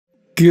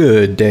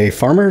Good day,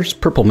 farmers.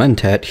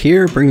 PurpleMentat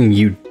here, bringing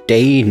you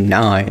day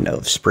 9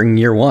 of spring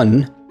year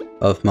 1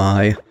 of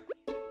my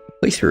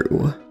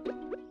playthrough.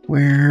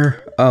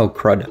 Where? Oh,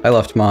 crud. I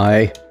left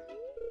my...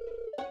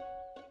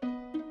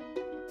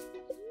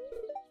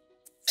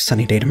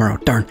 Sunny day tomorrow.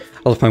 Darn.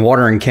 I left my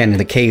watering can in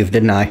the cave,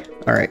 didn't I?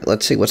 Alright,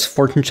 let's see. What's the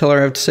fortune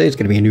teller have to say? It's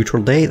going to be a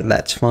neutral day.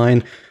 That's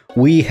fine.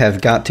 We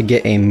have got to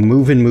get a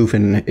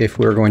movin' if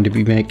we're going to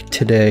make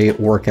today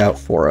work out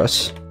for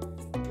us.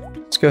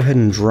 Let's go ahead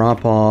and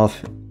drop off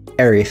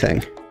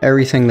everything.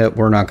 Everything that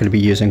we're not going to be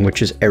using,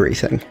 which is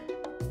everything.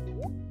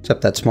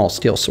 Except that small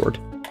steel sword.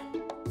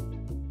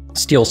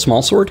 Steel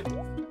small sword?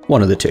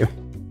 One of the two.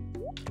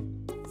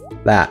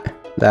 That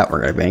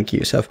we're going to make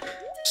use of.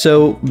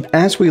 So,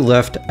 as we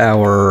left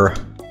our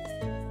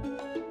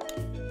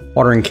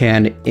watering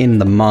can in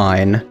the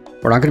mine,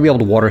 we're not going to be able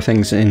to water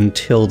things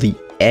until the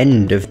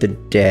end of the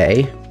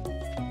day.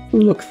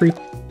 Ooh, look, free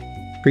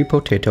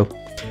potato.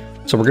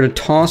 So we're going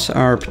to toss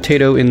our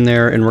potato in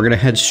there, and we're going to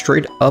head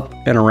straight up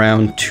and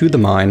around to the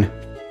mine.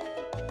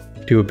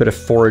 Do a bit of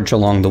forage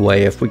along the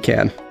way if we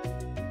can.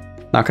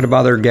 Not going to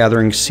bother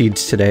gathering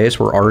seeds today, as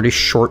we're already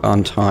short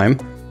on time.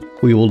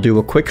 We will do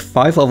a quick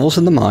 5 levels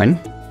in the mine.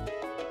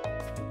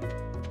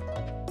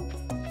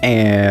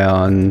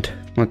 And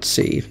let's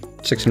see,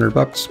 600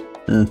 bucks.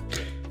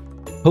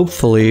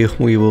 Hopefully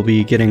we will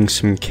be getting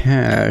some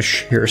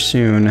cash here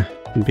soon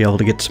and be able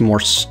to get some more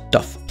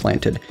stuff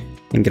planted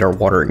and get our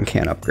watering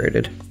can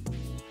upgraded.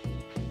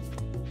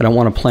 I don't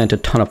want to plant a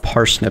ton of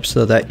parsnips,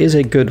 though that is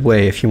a good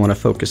way if you want to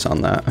focus on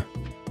that.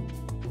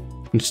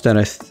 Instead,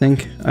 I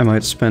think I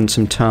might spend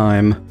some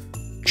time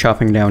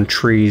chopping down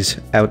trees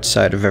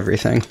outside of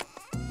everything.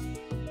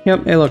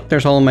 Yep, hey look,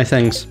 there's all of my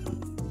things.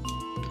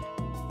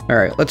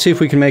 Alright, let's see if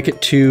we can make it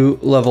to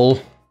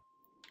level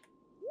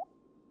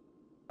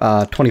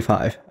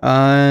 25.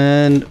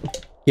 And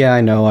yeah,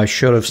 I know I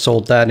should have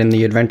sold that in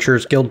the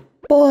Adventurers Guild,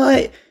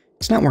 but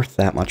it's not worth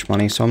that much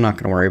money, so I'm not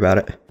going to worry about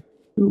it.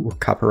 Ooh,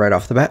 copper right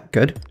off the bat.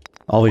 Good.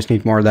 Always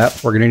need more of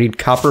that. We're going to need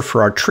copper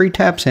for our tree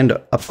taps and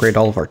to upgrade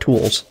all of our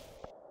tools.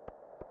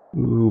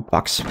 Ooh,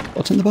 box.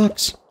 What's in the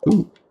box?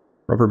 Ooh,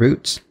 rubber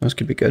boots. Those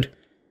could be good.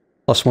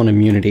 +1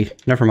 immunity.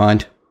 Never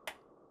mind.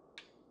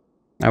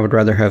 I would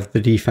rather have the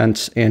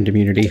defense and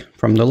immunity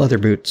from the leather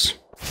boots.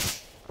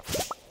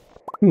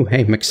 Ooh,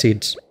 hey, mixed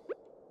seeds.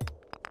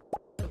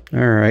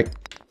 Alright.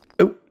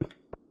 Oh,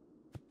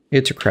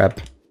 it's a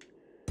crab.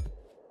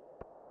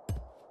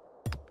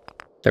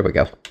 There we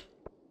go.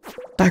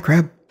 Die,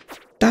 crab.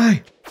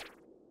 Die! At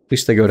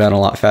least they go down a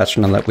lot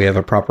faster now that we have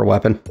a proper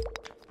weapon.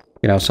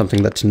 You know,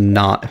 something that's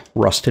not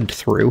rusted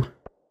through.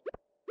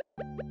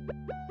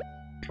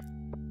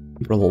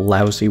 Real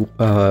lousy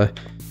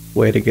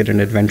way to get an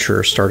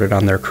adventurer started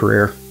on their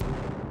career.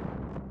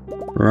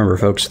 Remember,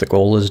 folks, the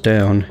goal is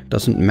down.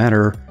 Doesn't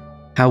matter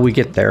how we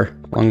get there,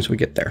 as long as we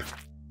get there.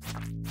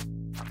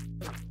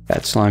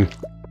 Bad slime.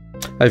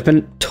 I've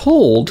been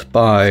told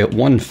by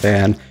one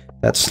fan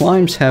that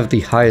slimes have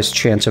the highest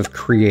chance of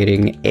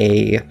creating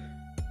a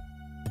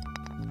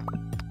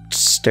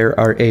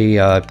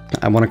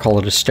I want to call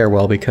it a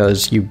stairwell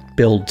because you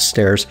build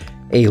stairs,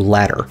 a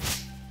ladder,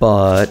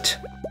 but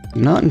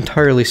I'm not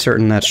entirely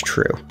certain that's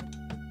true.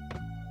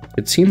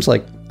 It seems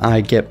like I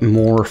get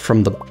more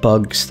from the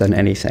bugs than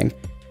anything.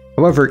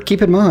 However,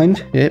 keep in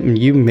mind,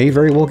 you may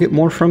very well get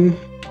more from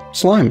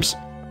slimes.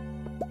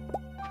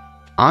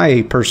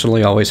 I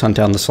personally always hunt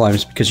down the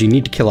slimes because you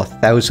need to kill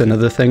 1,000 of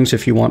the things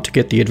if you want to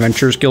get the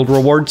Adventurers Guild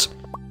rewards.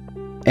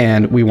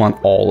 And we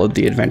want all of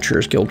the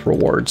Adventurers Guild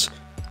rewards.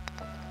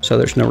 So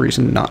there's no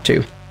reason not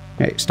to.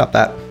 Hey, stop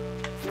that.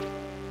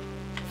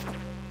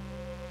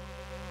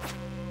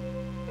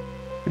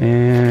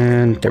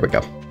 And there we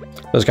go.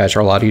 Those guys are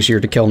a lot easier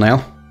to kill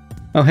now.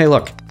 Oh, hey,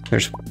 look.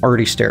 There's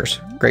already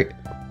stairs. Great.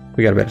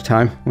 We got a bit of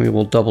time. We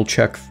will double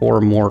check for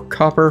more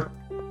copper.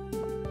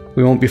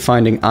 We won't be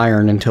finding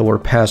iron until we're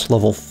past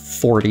level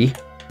 40,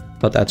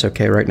 but that's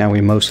okay. Right now we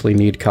mostly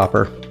need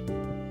copper.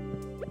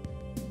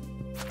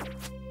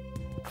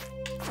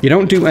 You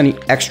don't do any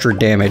extra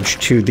damage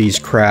to these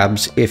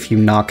crabs if you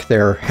knock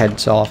their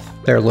heads off,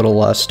 their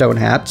little stone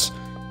hats.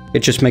 It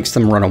just makes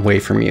them run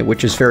away from you,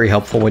 which is very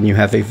helpful when you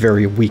have a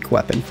very weak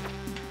weapon.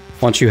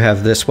 Once you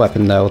have this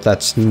weapon, though,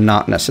 that's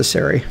not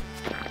necessary.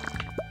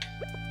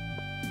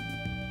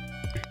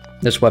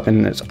 This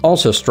weapon is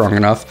also strong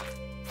enough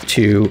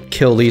to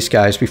kill these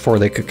guys before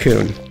they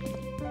cocoon,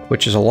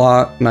 which is a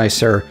lot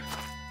nicer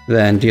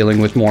than dealing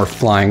with more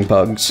flying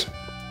bugs,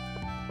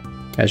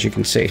 as you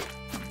can see.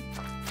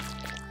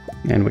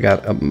 And we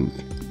got,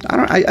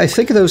 I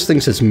think of those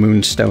things as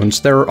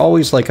moonstones. They're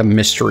always like a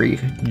mystery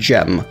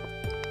gem.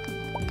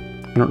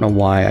 I don't know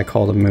why I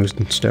call them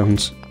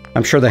moonstones.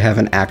 I'm sure they have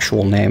an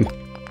actual name.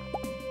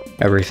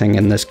 Everything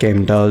in this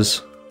game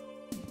does.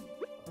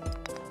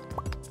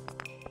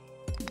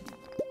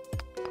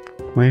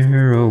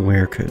 Where, oh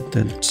where could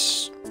that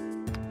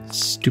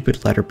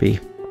stupid letter be?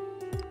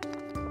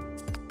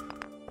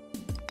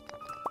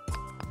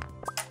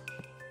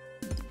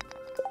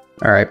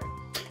 Alright,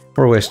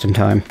 we're wasting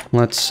time.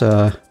 Let's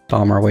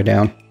bomb our way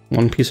down.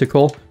 1 piece of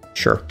coal.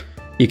 Sure.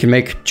 You can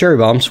make cherry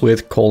bombs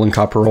with coal and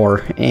copper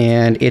ore,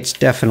 and it's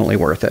definitely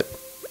worth it.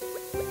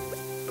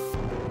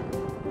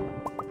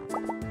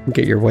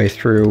 Get your way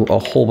through a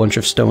whole bunch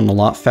of stone a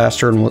lot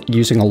faster and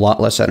using a lot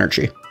less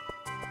energy.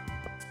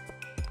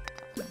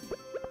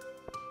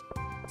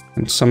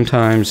 And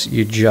sometimes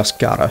you just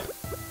gotta.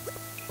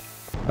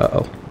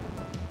 Uh-oh.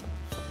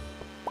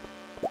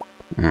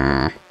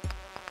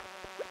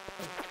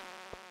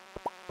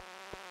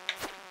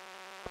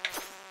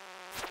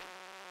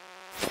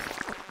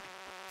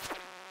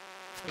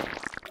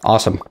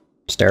 Awesome.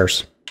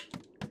 Stairs.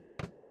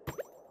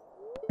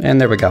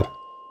 And there we go.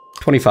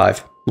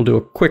 25. We'll do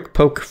a quick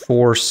poke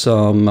for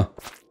some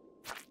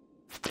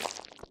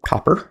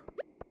copper.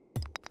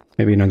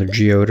 Maybe another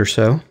geode or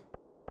so.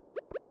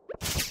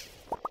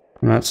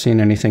 I'm not seeing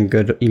anything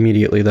good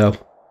immediately, though.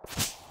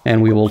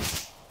 And we will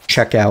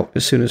check out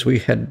as soon as we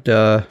head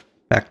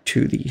back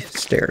to the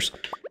stairs.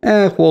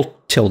 We'll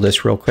till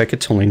this real quick.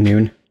 It's only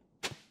noon.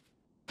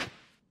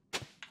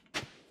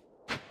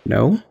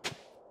 No?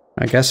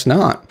 I guess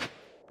not.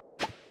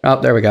 Oh,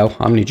 there we go.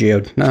 Omni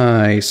Geode.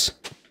 Nice.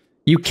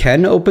 You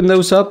can open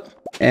those up.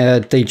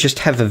 They just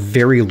have a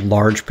very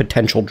large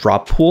potential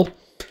drop pool.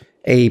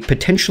 A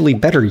potentially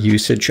better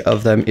usage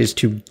of them is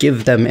to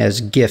give them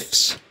as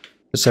gifts,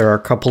 because there are a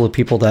couple of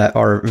people that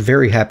are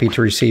very happy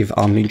to receive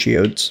Omni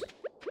Geodes.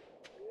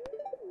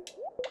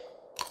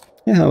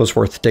 Yeah, that was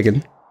worth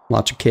digging.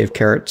 Lots of cave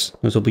carrots.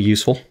 Those will be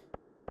useful.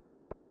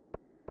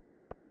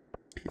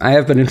 I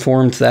have been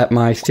informed that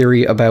my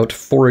theory about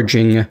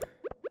foraging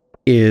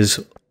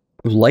is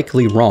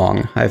likely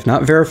wrong. I have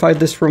not verified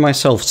this for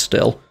myself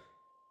still,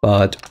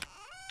 but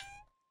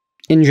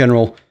in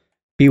general,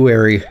 be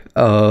wary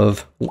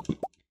of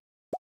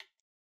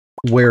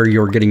where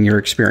you're getting your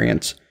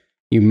experience.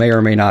 You may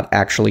or may not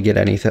actually get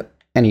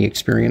any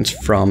experience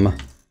from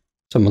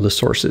some of the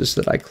sources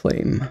that I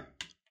claim.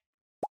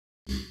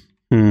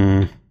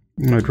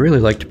 I'd really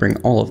like to bring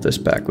all of this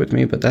back with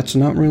me, but that's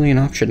not really an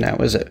option now,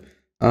 is it?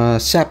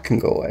 Sap can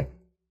go away.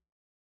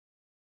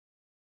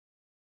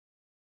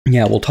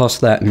 Yeah, we'll toss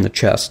that in the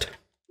chest.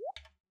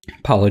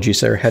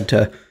 Apologies there, had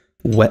to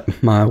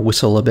wet my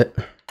whistle a bit.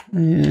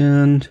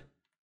 And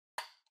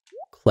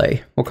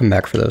clay. We'll come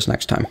back for those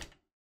next time.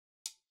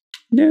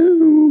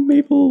 No,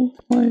 Maple,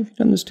 why have you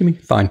done this to me?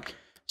 Fine.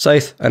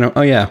 Scythe, I don't...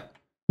 Oh yeah,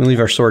 we'll leave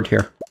our sword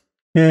here.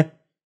 Yeah.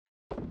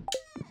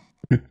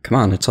 Come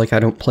on, it's like I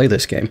don't play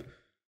this game.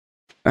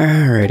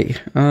 Alrighty.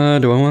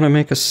 Do I want to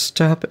make a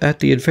stop at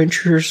the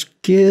Adventurers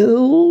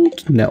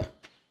Guild? No.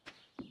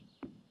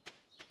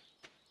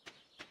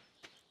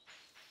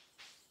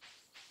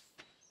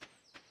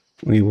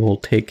 We will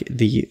take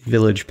the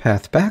village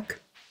path back.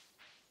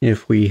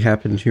 If we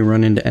happen to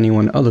run into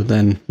anyone other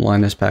than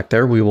Linus back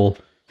there, we will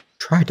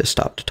try to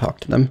stop to talk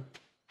to them.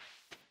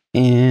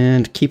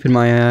 And keeping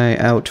my eye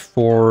out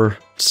for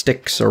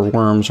sticks or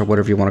worms or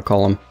whatever you want to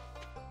call them.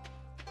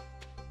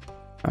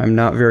 I'm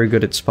not very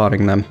good at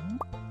spotting them.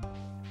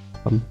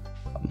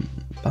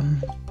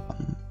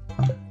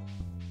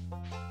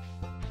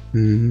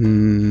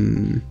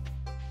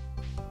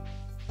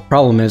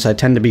 Problem is, I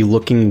tend to be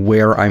looking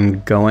where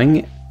I'm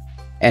going,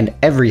 and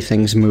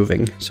everything's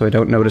moving, so I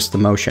don't notice the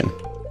motion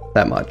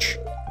that much.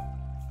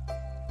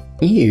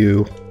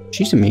 Ew,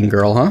 she's a mean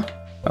girl, huh?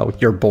 Oh,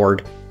 you're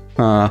bored.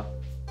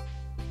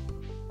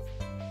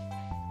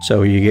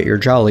 So you get your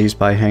jollies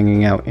by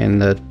hanging out in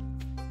the,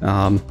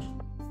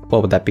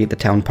 what would that be, the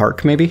town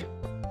park, maybe?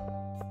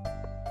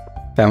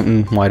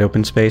 Fountain, wide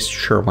open space,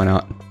 sure, why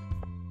not?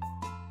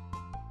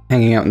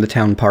 Hanging out in the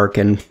town park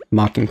and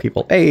mocking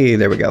people. Hey,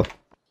 there we go.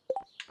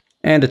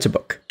 And it's a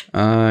book.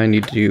 I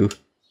need to do...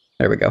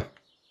 There we go.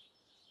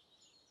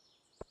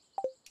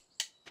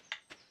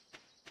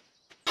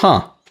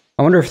 Huh.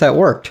 I wonder if that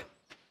worked.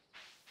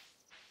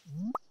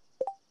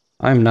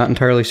 I'm not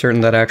entirely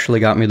certain that actually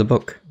got me the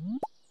book.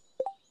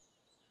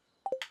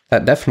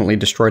 That definitely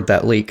destroyed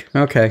that leak.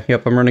 Okay,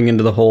 yep, I'm running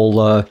into the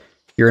whole,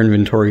 your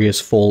inventory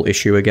is full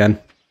issue again.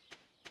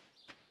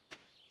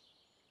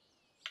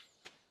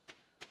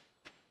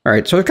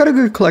 Alright, so I've got a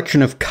good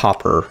collection of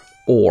copper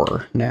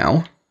ore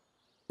now.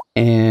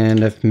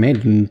 And I've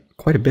made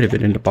quite a bit of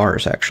it into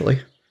bars,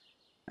 actually.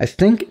 I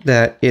think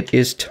that it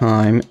is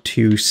time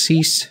to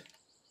cease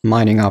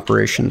mining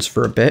operations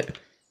for a bit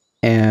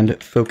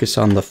and focus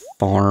on the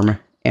farm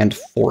and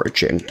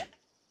foraging.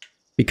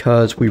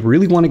 Because we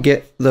really want to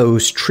get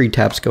those tree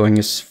taps going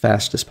as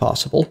fast as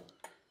possible.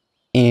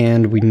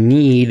 And we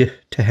need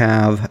to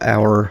have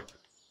our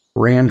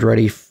brand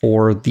ready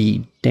for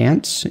the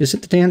dance. Is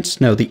it the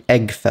dance? No, the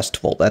egg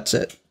festival. That's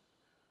it.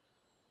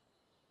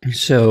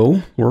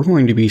 So we're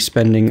going to be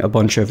spending a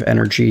bunch of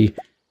energy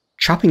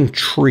chopping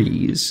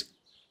trees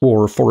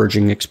for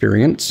foraging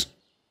experience.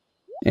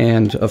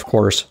 And, of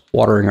course,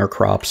 watering our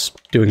crops,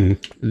 doing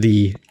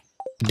the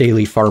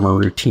daily farmer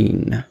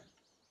routine.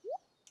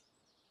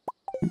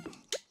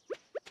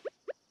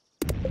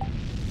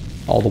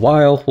 All the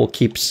while, we'll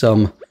keep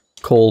some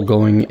coal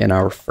going in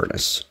our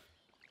furnace.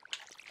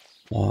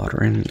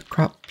 Watering the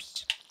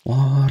crops,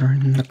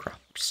 watering the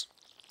crops.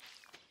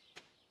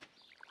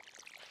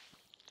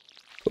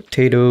 Put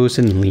potatoes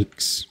and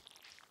leeks.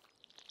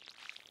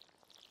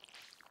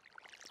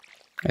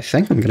 I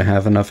think I'm going to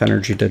have enough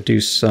energy to do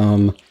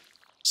some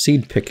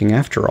seed picking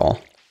after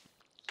all.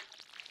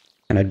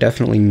 And I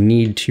definitely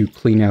need to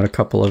clean out a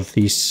couple of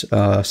these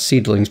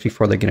seedlings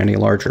before they get any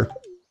larger.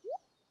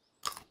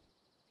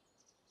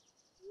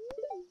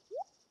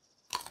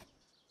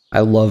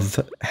 I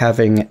love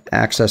having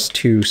access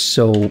to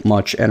so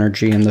much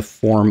energy in the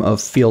form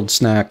of field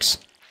snacks.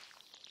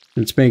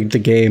 It's made the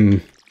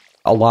game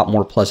a lot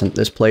more pleasant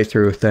this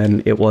playthrough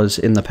than it was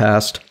in the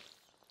past.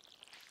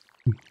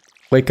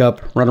 Wake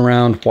up, run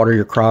around, water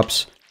your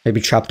crops,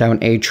 maybe chop down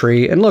a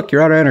tree, and look,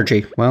 you're out of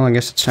energy. Well, I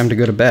guess it's time to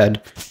go to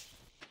bed.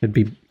 I'd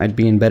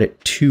be in bed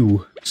at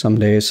 2 some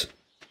days.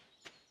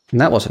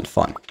 And that wasn't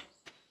fun.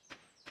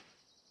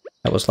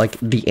 That was like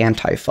the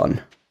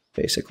anti-fun,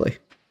 basically.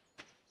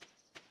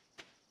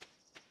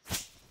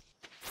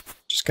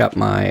 Just got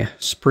my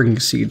spring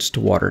seeds to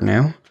water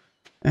now.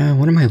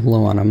 What am I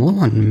low on? I'm low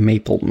on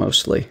maple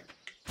mostly.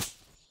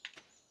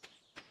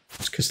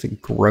 It's because they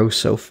grow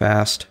so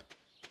fast.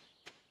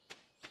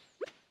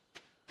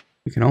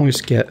 You can always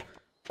get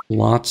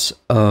lots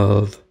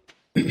of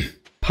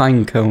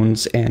pine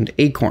cones and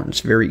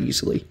acorns very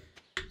easily.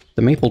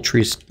 The maple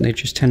trees, they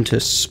just tend to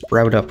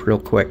sprout up real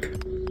quick.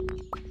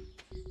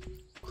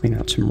 Clean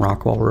out some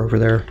rock while we're over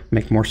there.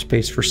 Make more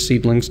space for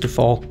seedlings to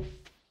fall.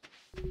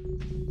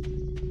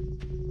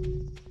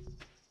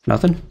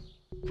 Nothing?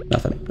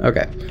 Nothing.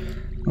 Okay.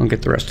 I'll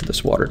get the rest of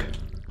this watered.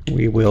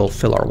 We will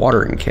fill our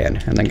watering can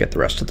and then get the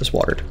rest of this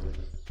watered.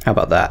 How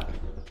about that?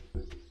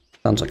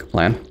 Sounds like a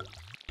plan.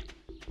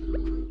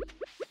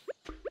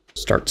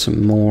 Start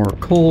some more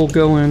coal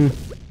going.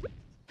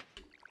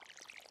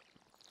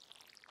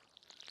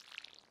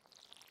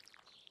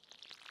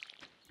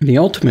 The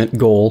ultimate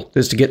goal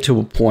is to get to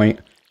a point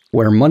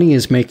where money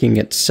is making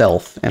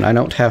itself and I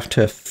don't have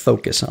to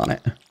focus on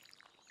it.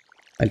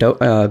 I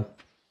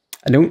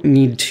don't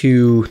need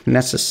to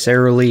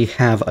necessarily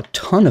have a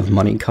ton of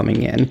money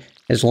coming in,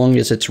 as long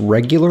as it's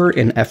regular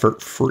and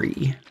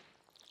effort-free.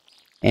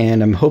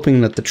 And I'm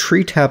hoping that the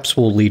tree taps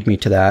will lead me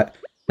to that,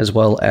 as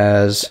well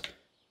as,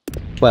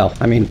 well,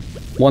 I mean,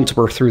 once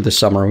we're through the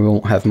summer, we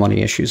won't have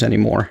money issues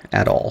anymore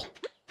at all.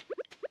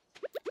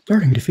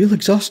 Starting to feel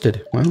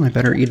exhausted. Well, I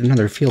better eat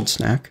another field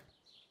snack.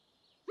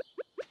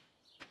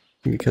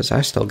 Because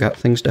I still got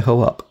things to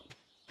hoe up.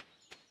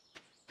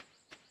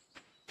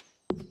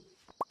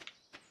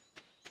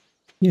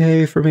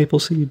 Yay for maple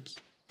seeds.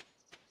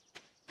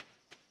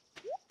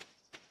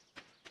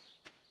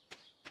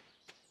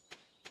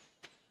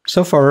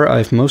 So far,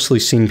 I've mostly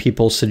seen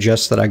people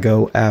suggest that I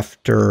go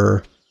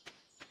after...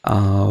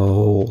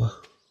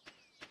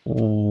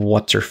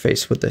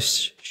 what's-her-face with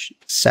this?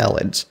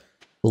 Salads.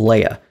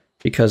 Leia.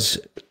 Because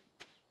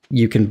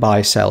you can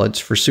buy salads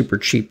for super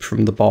cheap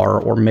from the bar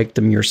or make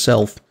them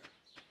yourself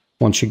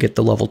once you get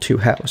the level 2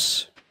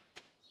 house.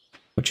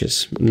 Which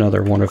is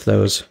another one of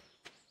those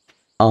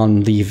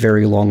on the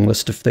very long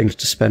list of things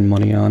to spend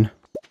money on.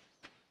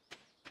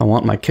 I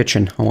want my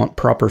kitchen. I want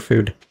proper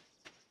food.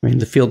 I mean,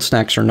 the field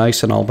snacks are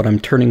nice and all, but I'm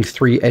turning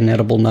 3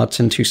 inedible nuts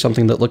into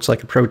something that looks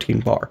like a protein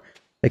bar.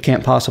 They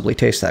can't possibly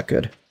taste that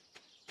good.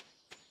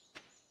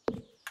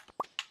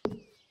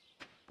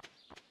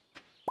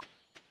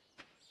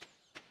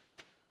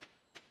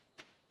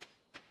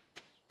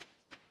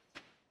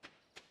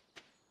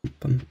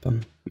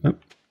 Nope.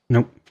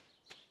 Nope.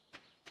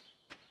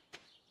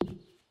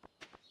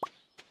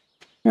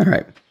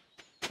 Alright.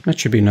 That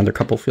should be another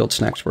couple field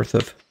snacks worth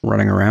of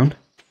running around.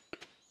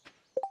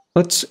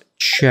 Let's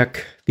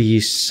check the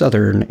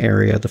southern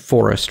area, the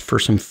forest, for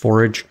some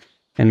forage,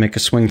 and make a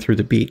swing through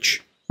the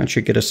beach. That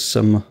should get us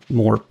some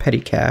more petty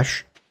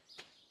cash.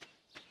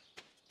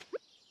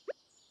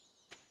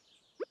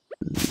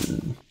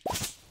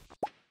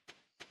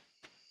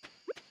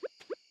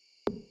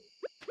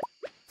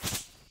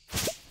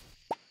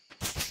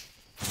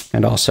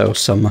 And also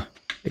some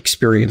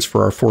experience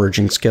for our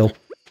foraging skill.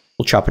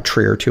 We'll chop a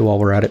tree or two while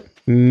we're at it.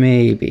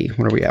 Maybe.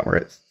 What are we at? We're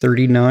at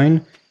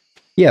 39?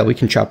 Yeah, we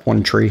can chop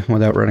one tree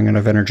without running out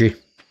of energy.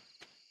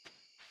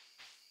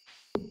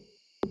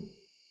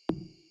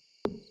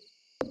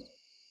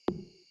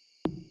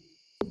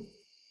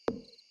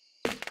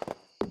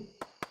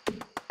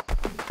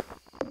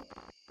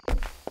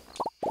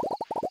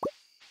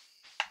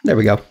 There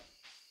we go.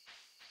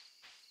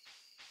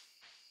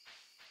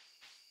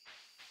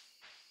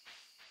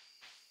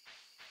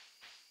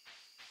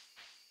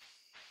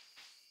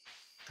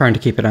 Trying to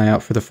keep an eye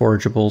out for the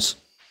forageables.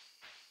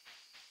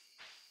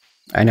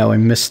 I know I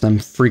miss them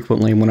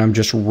frequently when I'm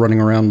just running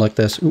around like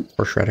this. Ooh,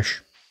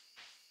 horseradish.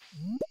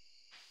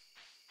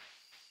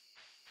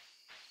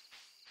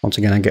 Once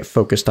again, I get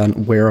focused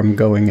on where I'm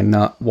going and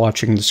not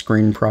watching the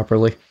screen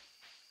properly.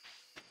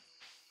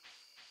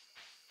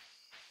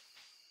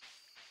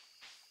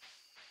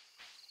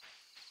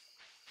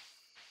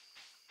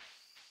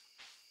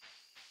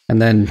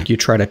 And then you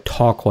try to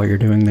talk while you're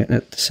doing it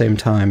at the same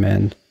time,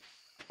 and,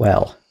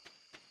 well,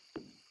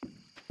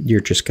 you're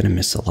just gonna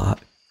miss a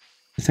lot.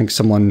 I think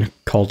someone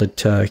called it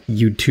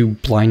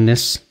YouTube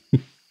blindness.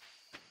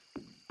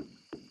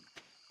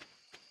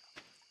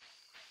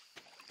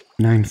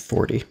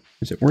 9:40.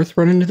 Is it worth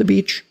running to the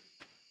beach?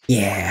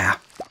 Yeah.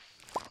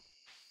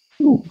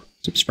 Ooh,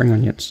 some spring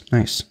onions.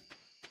 Nice.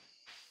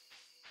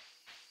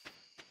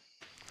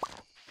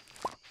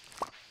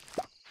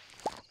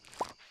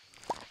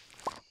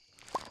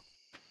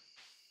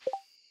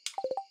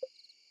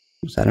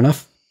 Was that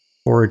enough?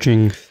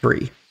 Foraging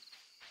 3.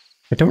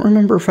 I don't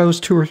remember if I was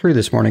 2 or 3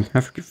 this morning.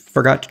 I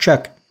forgot to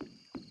check.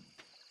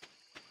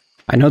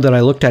 I know that I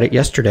looked at it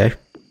yesterday,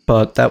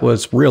 but that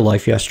was real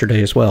life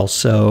yesterday as well,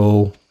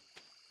 so...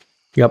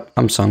 Yep,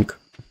 I'm sunk.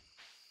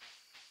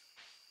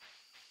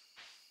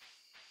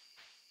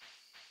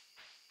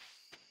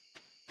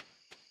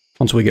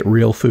 Once we get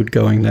real food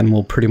going, then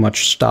we'll pretty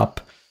much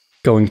stop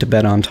going to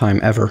bed on time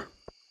ever.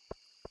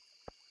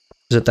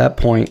 Because at that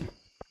point,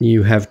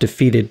 you have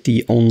defeated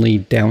the only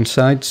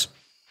downsides,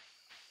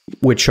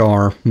 which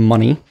are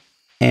money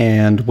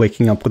and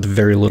waking up with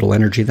very little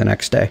energy the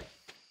next day.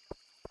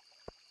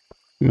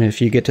 I mean, if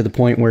you get to the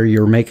point where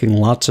you're making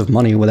lots of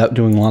money without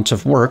doing lots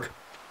of work,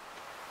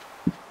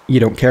 you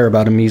don't care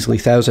about a measly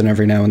 1,000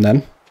 every now and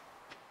then.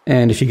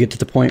 And if you get to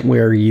the point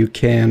where you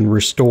can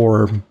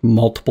restore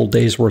multiple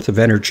days worth of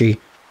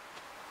energy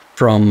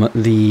from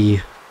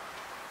the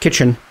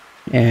kitchen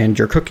and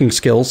your cooking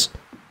skills,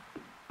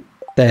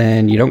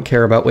 then you don't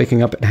care about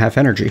waking up at half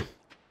energy.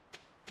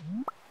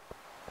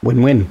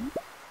 Win-win.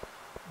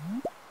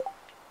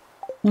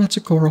 Well, that's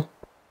a coral.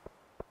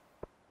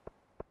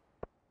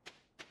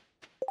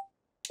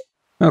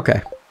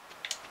 Okay.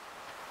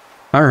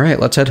 Alright,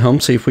 let's head home,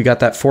 see if we got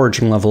that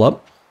foraging level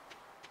up.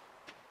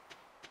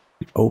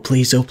 Oh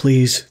please, oh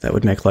please. That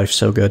would make life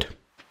so good.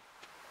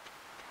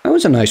 That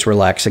was a nice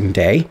relaxing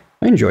day.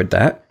 I enjoyed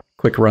that.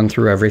 Quick run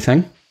through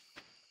everything.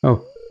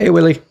 Oh, hey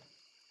Willy.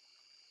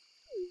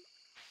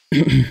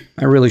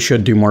 I really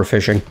should do more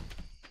fishing.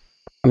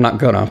 I'm not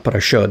gonna, but I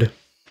should.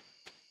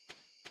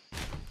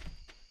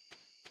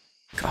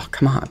 Oh,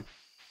 come on.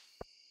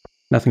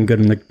 Nothing good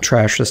in the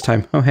trash this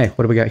time. Oh, hey,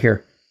 what do we got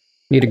here?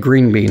 Need a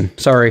green bean.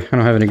 Sorry, I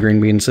don't have any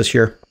green beans this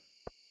year.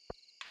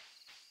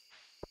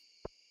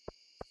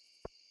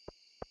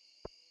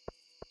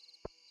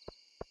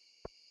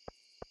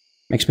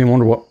 Makes me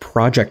wonder what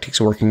project he's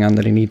working on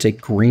that he needs a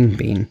green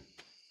bean.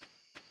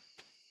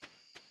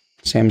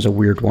 Sam's a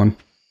weird one.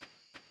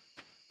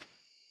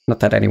 Not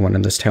that anyone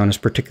in this town is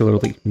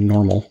particularly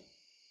normal.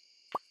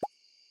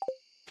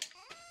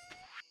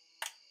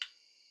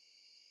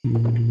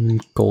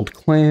 Gold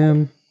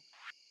clam.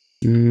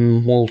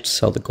 We'll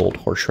sell the gold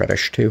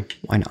horseradish too.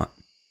 Why not?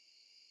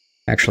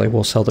 Actually,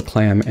 we'll sell the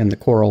clam and the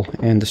coral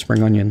and the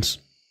spring onions.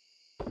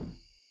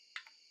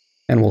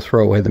 And we'll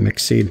throw away the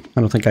mixed seed. I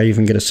don't think I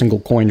even get a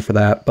single coin for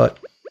that, but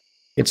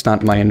it's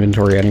not in my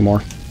inventory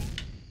anymore.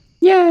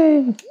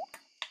 Yay!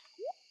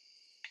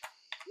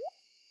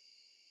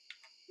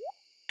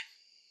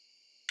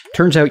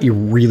 Turns out you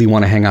really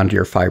want to hang on to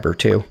your fiber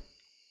too.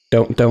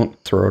 Don't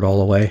throw it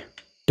all away.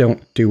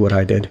 Don't do what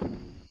I did.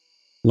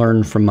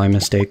 Learn from my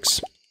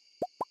mistakes.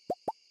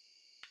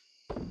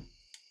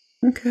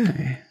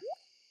 Okay.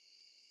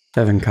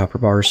 7 copper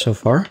bars so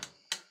far.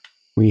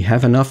 We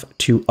have enough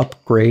to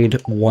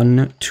upgrade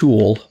one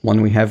tool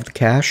when we have the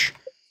cash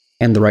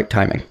and the right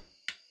timing.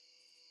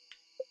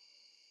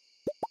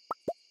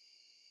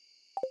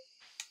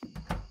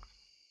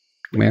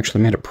 We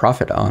actually made a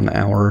profit on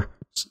our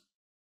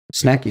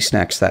snacky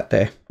snacks that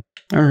day.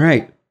 All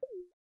right.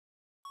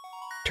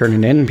 Turn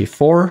it in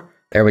before.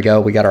 There we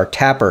go. We got our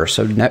tapper.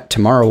 So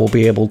tomorrow we'll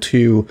be able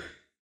to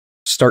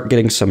start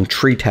getting some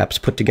tree taps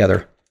put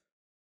together.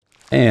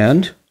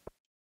 And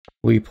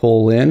we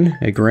pull in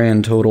a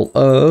grand total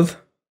of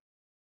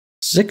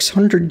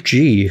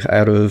 600G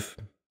out of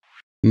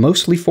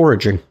mostly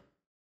foraging.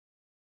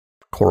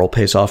 Coral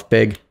pays off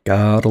big.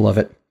 Gotta love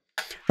it.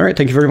 All right,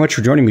 thank you very much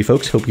for joining me,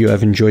 folks. Hope you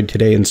have enjoyed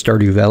today in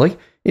Stardew Valley.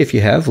 If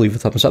you have, leave a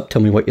thumbs up.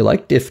 Tell me what you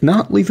liked. If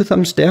not, leave a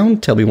thumbs down.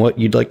 Tell me what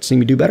you'd like to see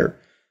me do better.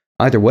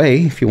 Either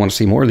way, if you want to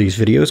see more of these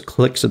videos,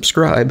 click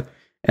subscribe,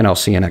 and I'll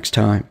see you next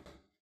time.